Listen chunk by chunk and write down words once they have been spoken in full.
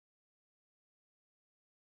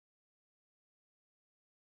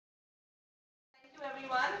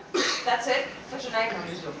everyone. That's it for tonight. No, I'm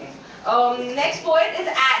just joking. Next poet is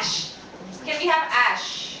Ash. Can we have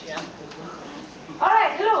Ash? Yeah. All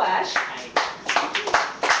right. Hello, Ash.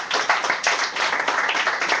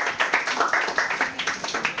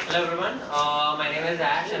 Hello everyone, my name is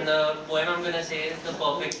Ash and the poem I'm going to say is The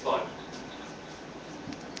Perfect Spot.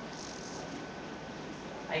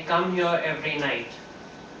 I come here every night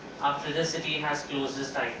after the city has closed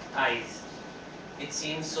its eyes. It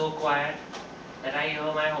seems so quiet that I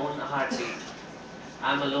hear my own heartbeat.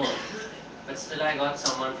 I'm alone, but still I got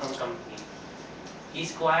someone from company.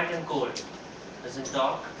 He's quiet and cold, doesn't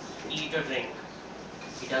talk, eat or drink.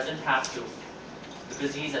 He doesn't have to,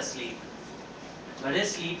 because he's asleep. But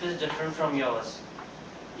his sleep is different from yours.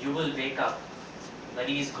 You will wake up, but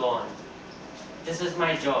he's gone. This is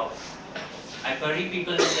my job. I bury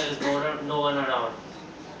people when there is no one around,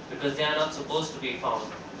 because they are not supposed to be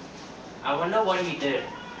found. I wonder what he did,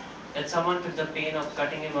 that someone took the pain of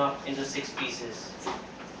cutting him up into 6 pieces.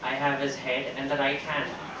 I have his head and the right hand.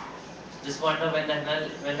 Just wonder when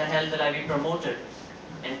the hell will I be promoted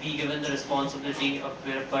and be given the responsibility of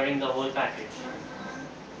burying the whole package.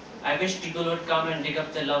 I wish people would come and dig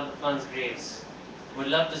up their loved ones' graves. Would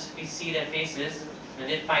love to see their faces when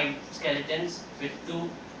they find skeletons with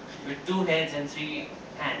two heads and 3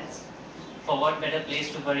 hands. For what better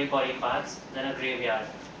place to bury body parts than a graveyard?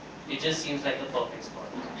 It just seems like the perfect spot.